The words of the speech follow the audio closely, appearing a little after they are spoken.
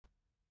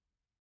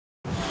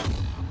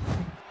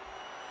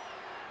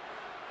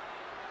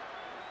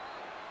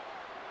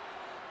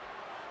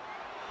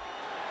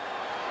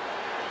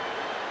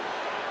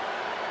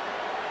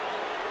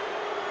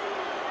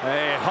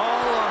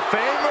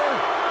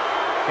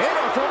and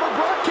our former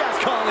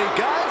broadcast colleague,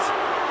 guys.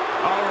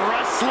 A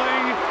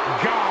wrestling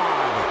god.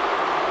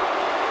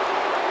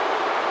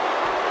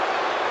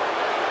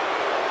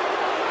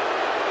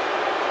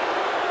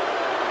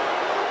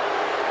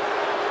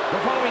 The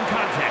following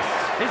contest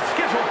is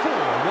scheduled for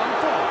one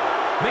fall.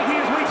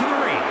 Making his way to the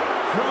ring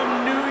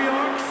from New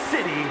York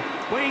City,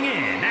 weighing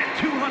in at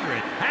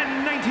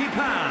 290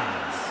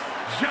 pounds,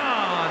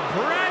 John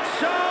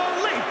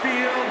Bradshaw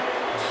Layfield,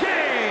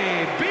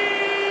 JBL.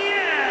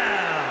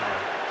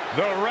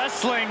 The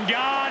wrestling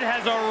god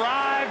has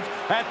arrived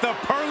at the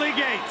pearly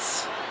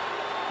gates.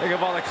 Think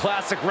of all the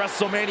classic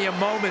WrestleMania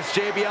moments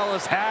JBL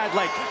has had,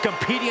 like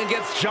competing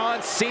against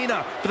John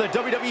Cena for the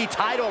WWE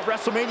title at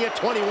WrestleMania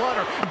 21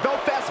 or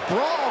Belfast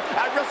Brawl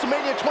at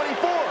WrestleMania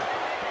 24.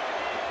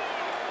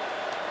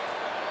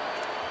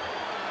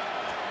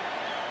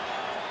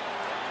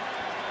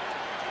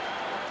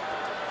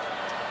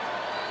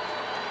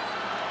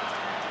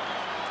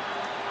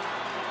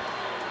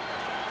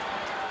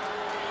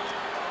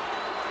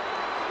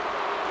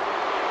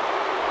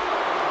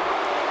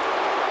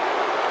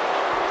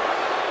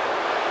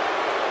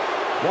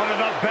 One of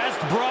the best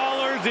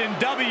brawlers in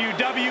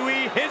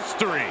WWE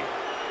history.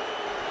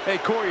 Hey,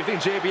 Corey, you think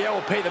JBL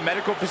will pay the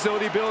medical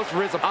facility bills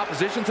for his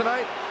opposition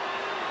tonight?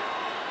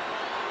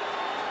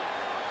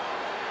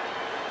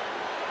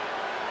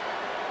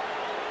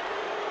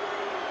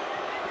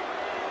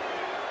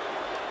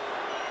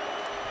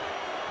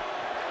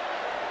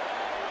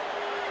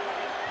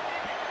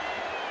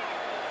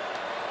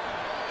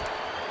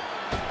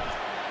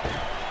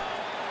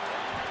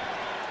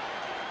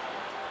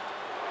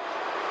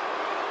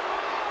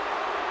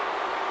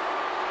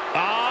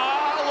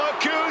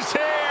 Who's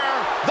here?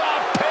 The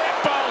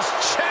People's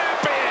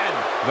Champion!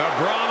 The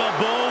Brahma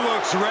Bull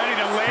looks ready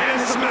to lay a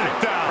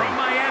smackdown. From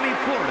Miami,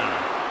 Florida,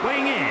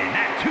 weighing in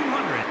at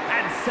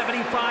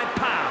 275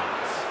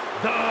 pounds,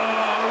 The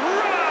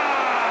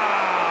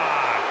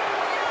Rock!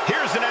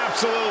 Here's an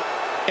absolute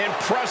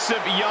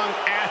impressive young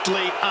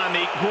athlete on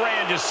the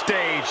grandest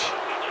stage.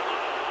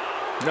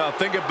 Now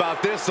think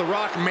about this, The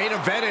Rock main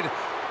evented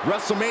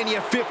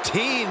WrestleMania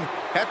 15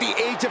 at the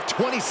age of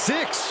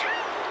 26.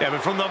 Yeah,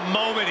 but from the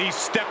moment he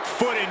stepped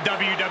foot in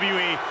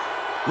WWE,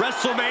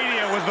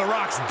 WrestleMania was The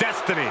Rock's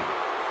destiny.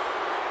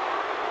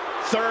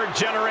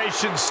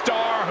 Third-generation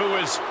star who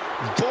was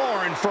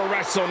born for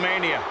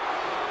WrestleMania.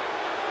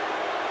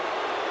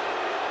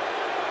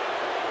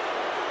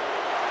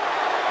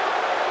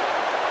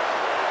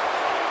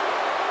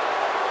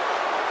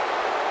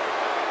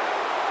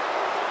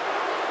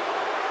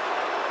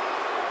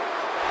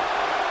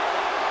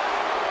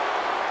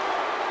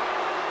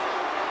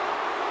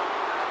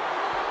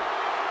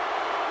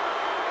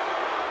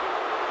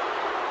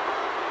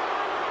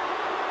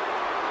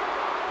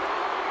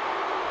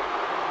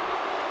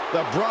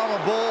 The Brahma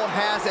Bull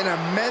has an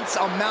immense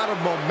amount of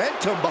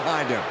momentum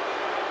behind him.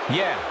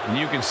 Yeah, and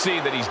you can see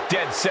that he's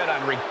dead set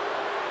on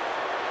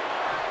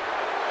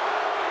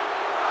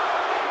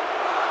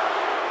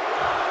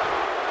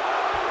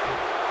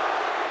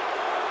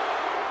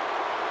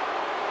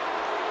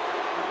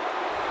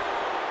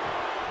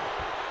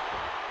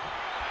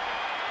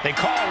They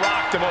call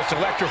Rock the most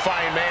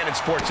electrifying man in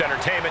sports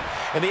entertainment,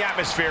 and the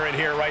atmosphere in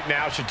here right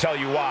now should tell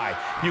you why.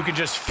 You can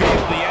just feel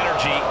the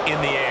energy in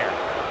the air.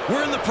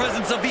 We're in the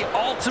presence of the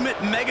ultimate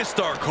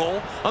megastar,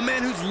 Cole, a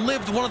man who's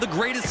lived one of the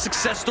greatest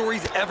success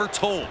stories ever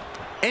told.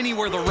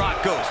 Anywhere The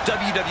Rock goes,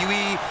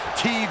 WWE,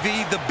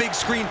 TV, the big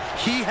screen,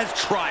 he has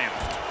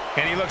triumphed.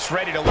 And he looks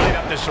ready to light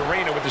up this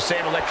arena with the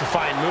same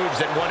electrifying moves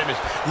that won him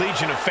his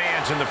legion of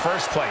fans in the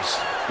first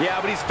place. Yeah,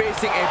 but he's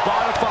facing a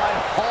bona fide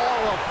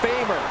Hall of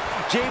Famer.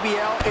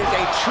 JBL is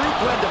a true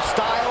blend of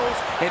styles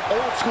and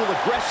old-school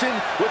aggression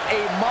with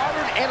a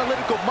modern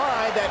analytical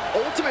mind that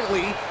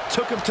ultimately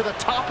took him to the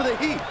top of the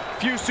heap.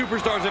 Few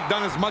superstars have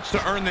done as much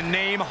to earn the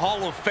name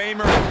Hall of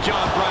Famer as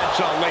John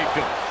Bradshaw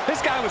Layfield.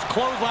 This guy was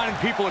clotheslining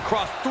people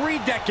across 3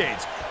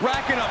 decades,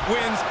 racking up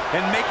wins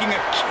and making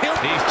a kill.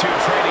 These two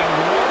trading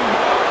one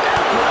more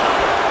after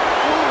another.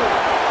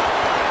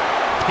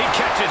 He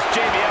catches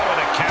JBL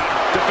with a counter.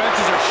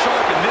 Defenses are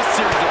sharp in this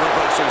series of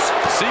reversals.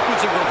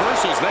 Sequence of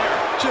reversals there.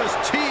 Just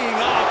teeing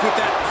off with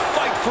that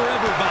fight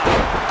forever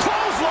vibe.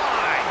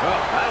 Clothesline!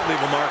 Oh, that'll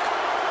leave a mark.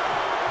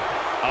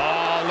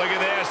 Oh, look at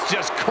this.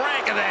 Just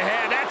cranking the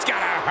head. That's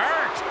gotta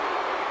hurt.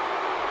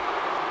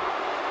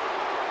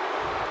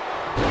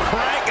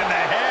 Cranking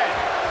the head.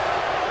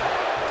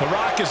 The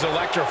Rock is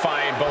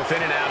electrifying both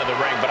in and out of the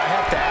ring, but I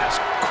have to ask,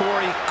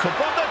 Corey,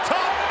 from the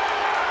top.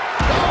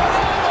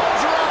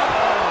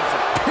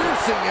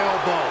 Piercing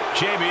elbow.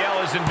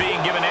 JBL isn't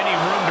being given any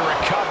room to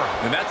recover.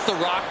 And that's The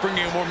Rock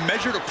bringing a more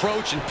measured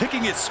approach and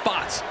picking his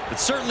spots.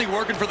 It's certainly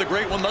working for the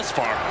Great One thus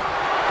far.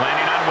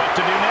 Planning on what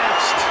to do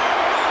next.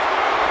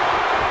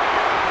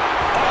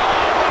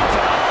 Oh, to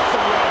the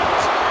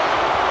throat.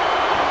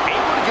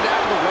 Able to get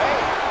out of the way.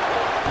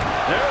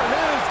 There it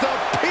is, the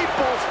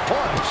People's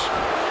Punch.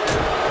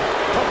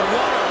 What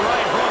a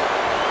right hook.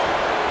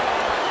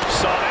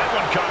 Saw that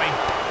one coming.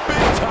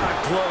 Big time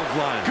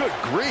clothesline. Good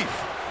grief.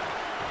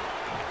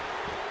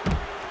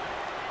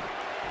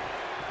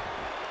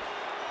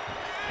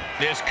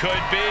 This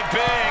could be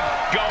big.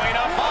 Going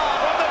up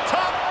high on the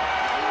top.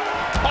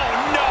 Oh,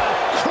 no.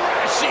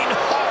 Crashing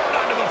hard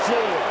onto the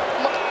floor.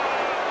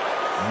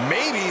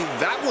 Maybe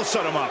that will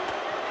shut him up.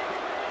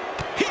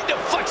 He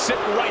deflects it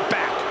right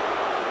back.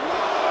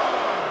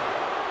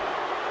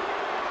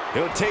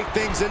 He'll take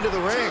things into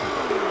the ring.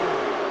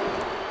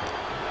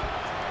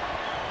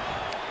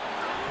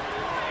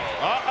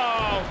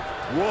 Uh-oh.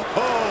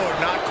 Whoa,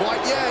 not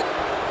quite yet.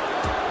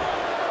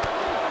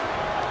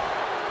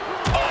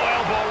 Oh,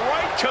 elbow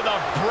right to the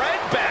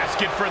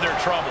breadbasket for their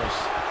troubles.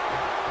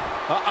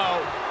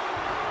 Uh-oh.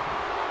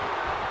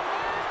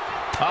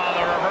 Oh,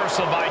 the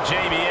reversal by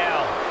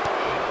JBL.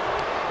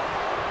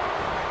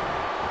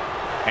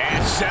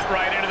 And set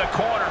right into the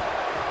corner.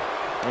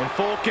 In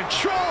full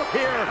control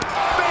here.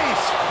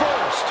 Face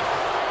first.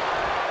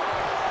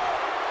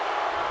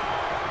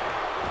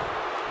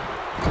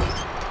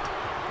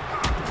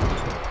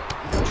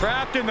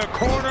 Trapped in the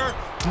corner.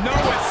 No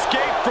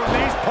escape from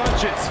these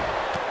punches.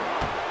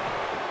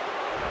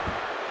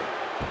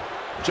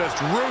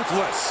 Just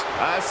ruthless.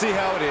 I see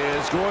how it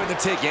is. Going to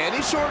take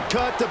any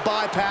shortcut to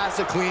bypass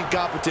a clean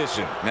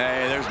competition.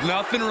 Hey, there's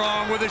nothing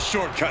wrong with a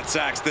shortcut,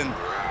 Saxton.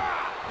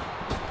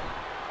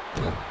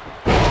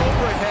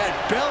 Overhead,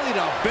 belly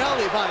to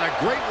belly by the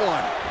great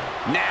one.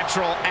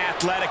 Natural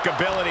athletic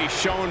ability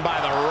shown by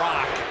The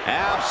Rock.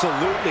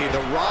 Absolutely.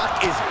 The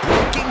Rock is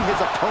breaking his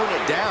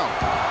opponent down.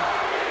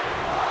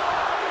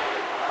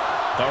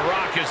 The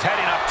Rock is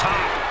heading up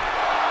top.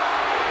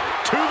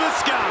 To the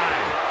sky.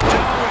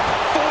 Down with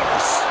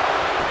force.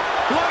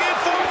 Looking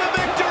for the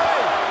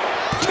victory.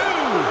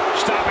 2.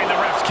 Stopping the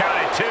ref's count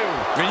at 2.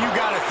 And you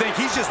got to think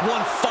he's just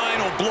one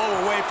final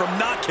blow away from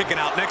not kicking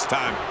out next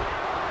time.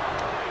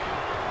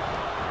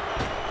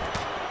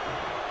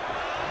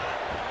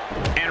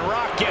 And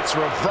Rock gets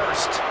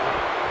reversed.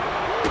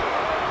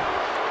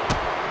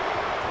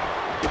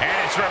 And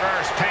it's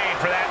reverse pain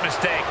for that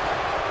mistake.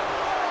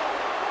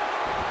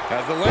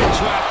 As the leg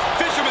trap,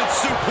 fisherman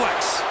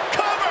suplex.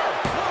 Cover!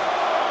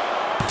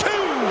 2!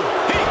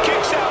 He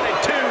kicks out at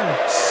 2.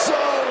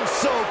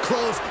 So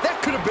close. That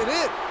could have been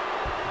it.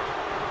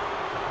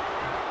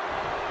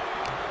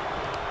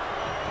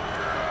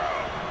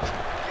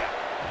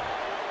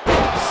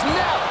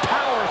 Snap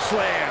power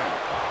slam.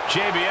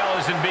 JBL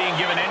isn't being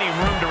given any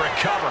room to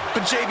recover.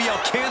 But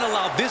JBL can't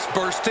allow this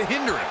burst to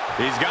hinder him.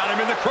 He's got him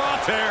in the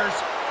crosshairs.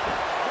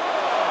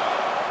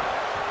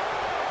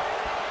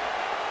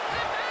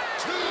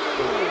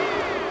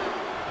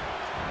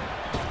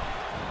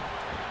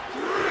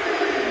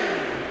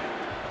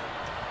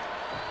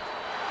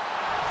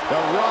 The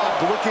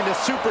Rock looking to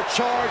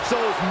supercharge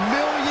those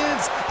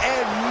millions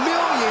and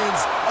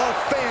millions of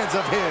fans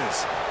of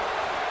his.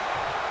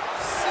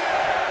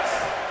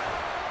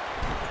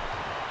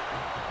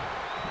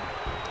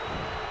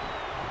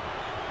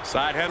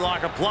 Side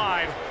headlock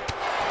applied.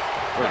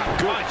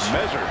 Good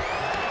measure.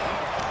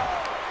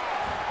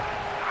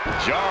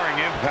 Jarring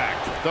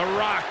impact. The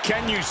Rock,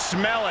 can you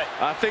smell it?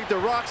 I think The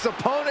Rock's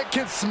opponent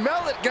can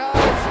smell it,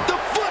 guys. The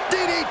foot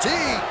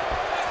DDT.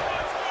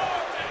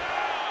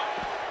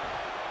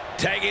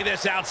 Taking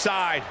this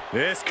outside.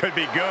 This could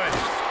be good.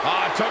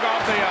 Took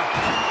off the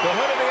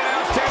hood of the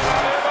announce table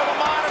over the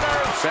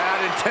monitors.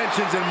 Bad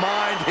intentions in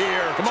mind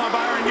here. Come on,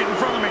 Byron, get in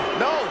front of me.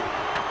 No.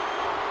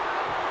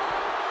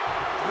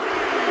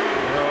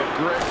 Oh,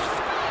 great.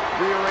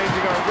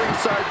 Rearranging our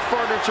ringside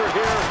furniture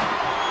here.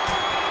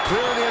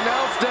 Clearing the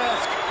announce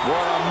desk.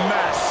 What a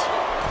mess.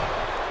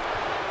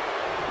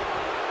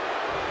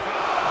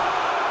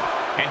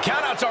 And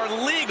countouts are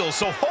legal,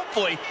 so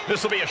hopefully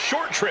this will be a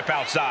short trip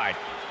outside.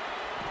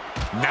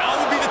 Now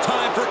would be the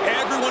time for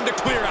everyone to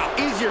clear out.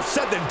 Easier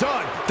said than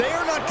done. They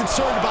are not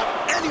concerned about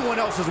anyone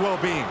else's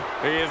well-being.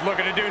 He is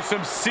looking to do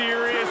some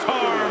serious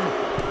harm.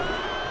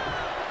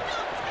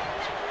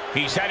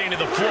 He's heading to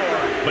the floor,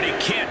 but he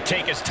can't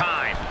take his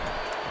time.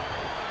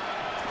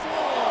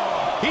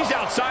 He's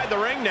outside the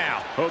ring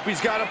now. Hope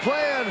he's got a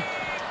plan.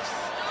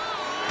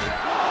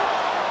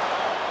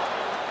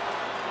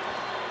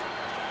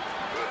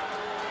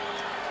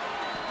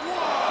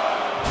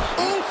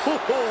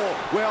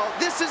 Well,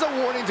 this is a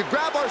warning to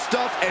grab our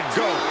stuff and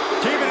go.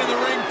 Keep it in the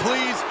ring,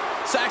 please.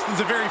 Saxton's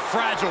a very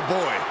fragile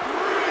boy.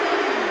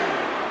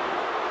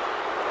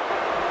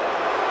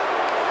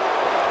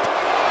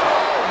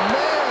 Oh,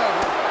 man.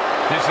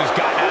 This has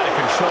gotten out of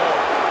control.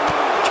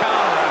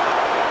 Counter.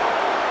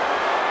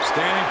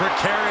 Standing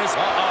precarious.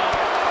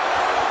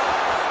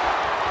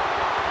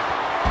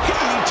 He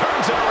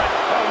turns it around.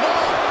 Oh, no.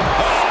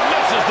 Oh,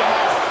 misses the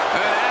mark.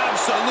 An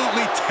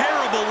absolutely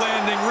terrible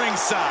landing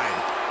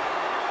ringside.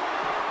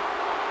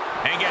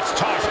 And gets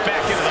tossed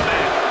back into the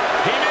mat.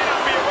 He may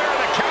not be aware of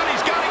the count.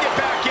 He's got to get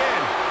back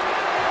in.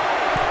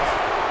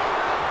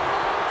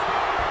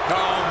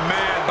 Oh,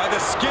 man, by the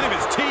skin of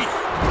his teeth.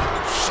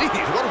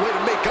 Jeez, what a way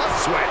to make us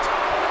sweat.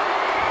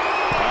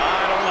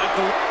 I don't like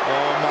the...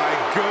 Oh, my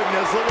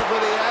goodness. Looking for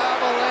the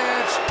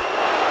avalanche.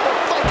 But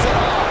fights it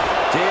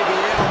off.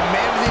 JBL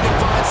managing to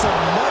find some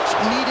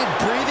much-needed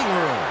breathing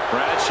room.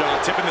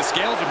 Bradshaw tipping the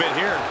scales a bit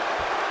here.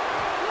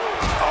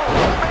 Oh,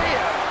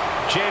 man.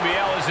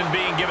 JBL isn't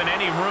being given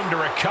any room to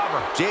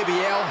recover.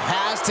 JBL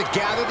has to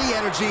gather the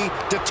energy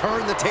to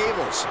turn the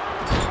tables.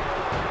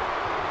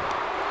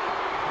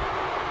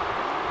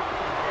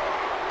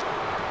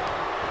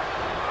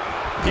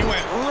 He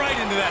went right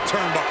into that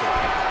turnbuckle.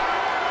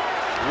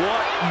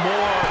 What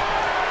more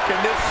can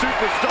this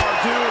superstar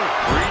do?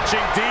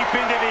 Reaching deep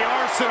into the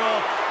arsenal.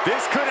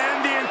 This could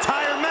end the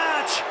entire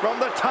match. From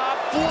the top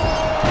floor.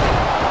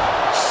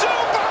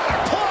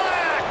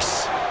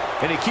 Superplex!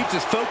 And he keeps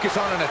his focus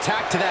on an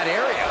attack to that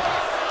area.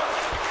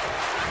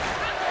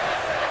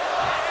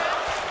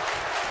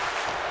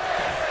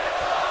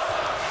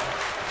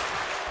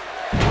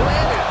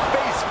 Landed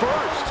face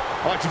first.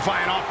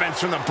 Electrifying offense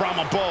from the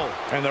Brahma Bull.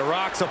 And The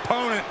Rock's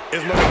opponent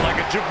is looking like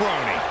a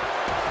jabroni.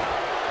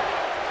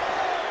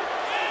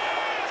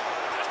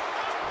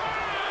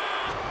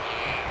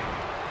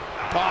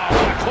 Oh,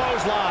 what a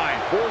clothesline.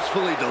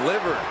 Forcefully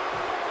delivered.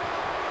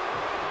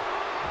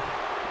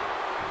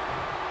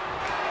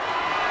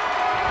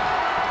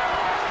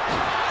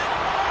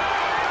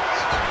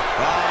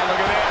 Oh, look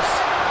at this.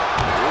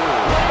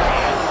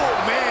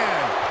 Oh,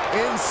 man.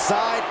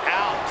 Inside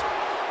out.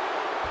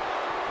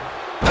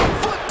 The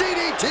foot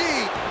DDT.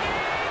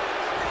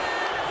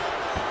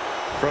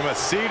 From a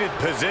seated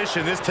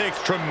position, this takes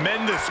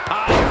tremendous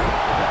power.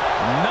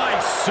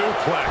 Nice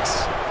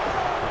suplex.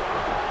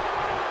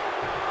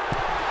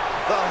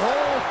 The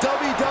whole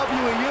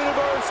WWE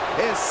Universe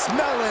is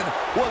smelling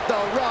what The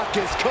Rock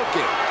is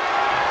cooking.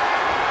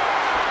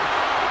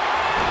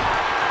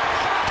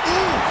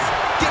 Oof!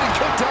 Getting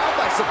cooked out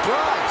by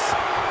surprise.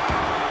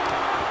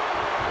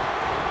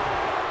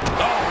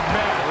 Oh,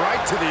 man,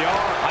 right to the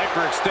arm.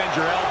 Hyperextend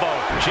your elbow.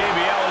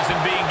 JBL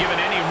isn't being given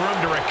any room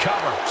to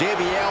recover.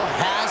 JBL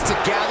has to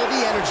gather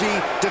the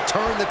energy to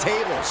turn the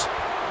tables.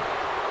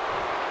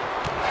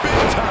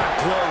 Big time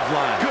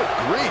clothesline. Good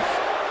grief.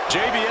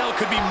 JBL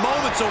could be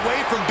moments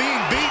away from being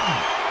beaten.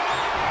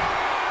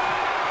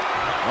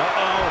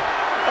 Uh-oh.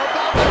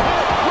 About to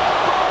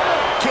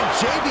hit. Can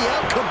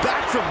JBL come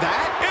back from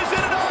that? Is it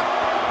enough?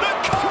 The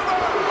cover!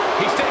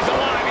 He stays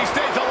alive. He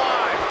stays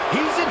alive.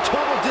 He's in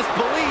total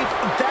disbelief.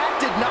 That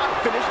did not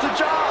finish the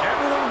job.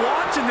 Everyone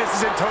watching this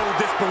is in total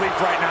disbelief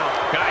right now.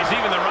 Guys,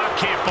 even The Rock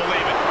can't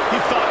believe it. He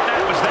thought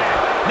that was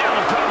that. Now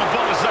the Brahma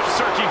Bull is left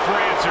searching for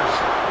answers.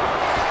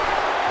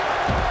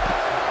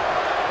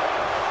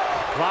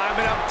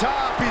 Climbing up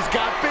top, he's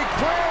got big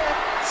plans.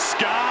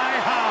 Sky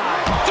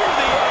high. Through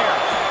the air.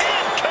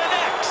 And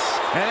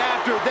connects. And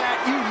after that,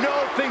 you know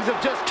things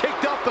have just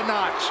kicked up a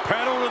notch.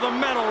 Pedal to the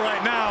metal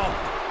right now.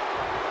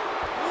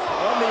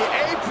 On the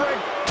apron.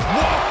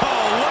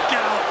 Whoa, look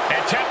out.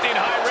 Attempting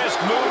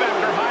high-risk move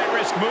after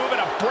high-risk move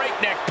at a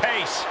breakneck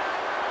pace.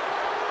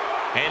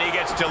 And he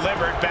gets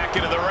delivered back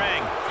into the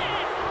ring.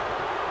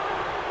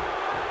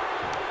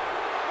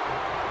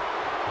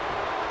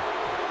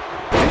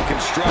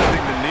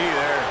 Deconstructing the knee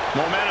there.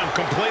 Momentum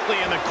completely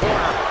in the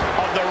corner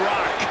of The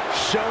Rock.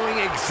 Showing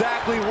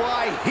exactly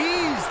why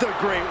he's the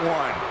great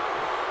one.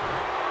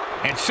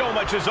 And so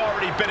much has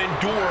already been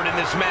endured in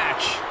this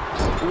match.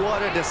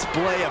 What a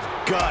display of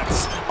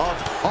guts, of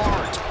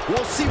heart.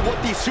 We'll see what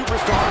these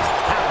superstars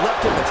have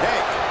left in the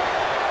tank.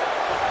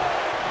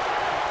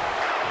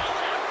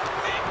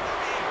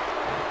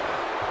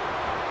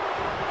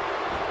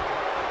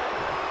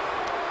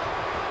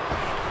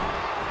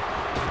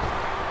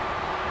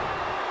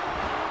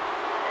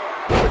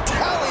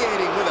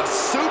 Retaliating with a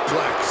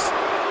suplex.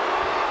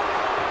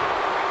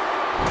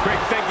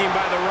 Quick thinking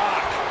by The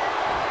Rock.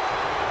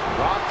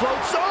 Rock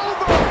floats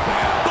over.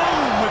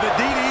 Boom with a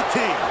DDT.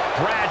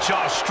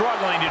 Bradshaw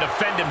struggling to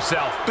defend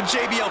himself. But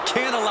JBL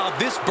can't allow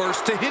this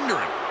burst to hinder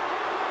him.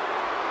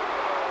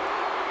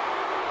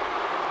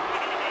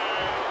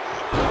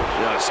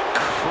 Just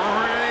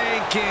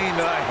cranking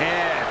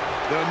ahead.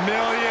 The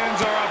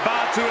millions are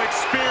about to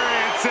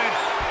experience it.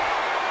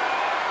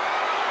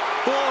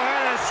 Full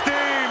head of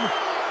steam.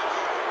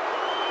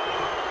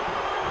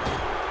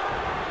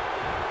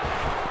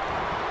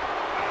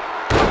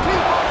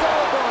 People's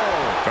elbow.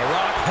 The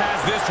Rock has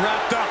this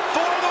wrapped up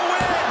for the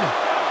win.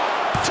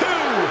 2.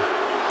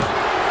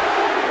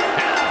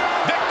 And a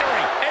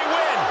victory, a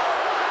win.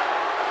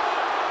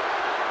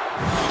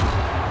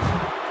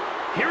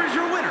 Here is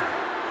your winner,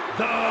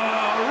 The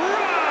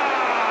Rock!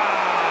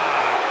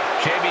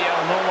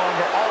 JBL no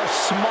longer all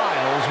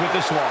smiles with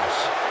this loss.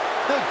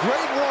 The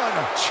great one,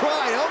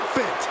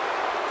 triumphant.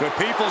 The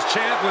People's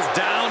Champ was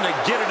down to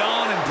get it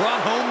on and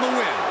brought home the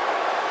win.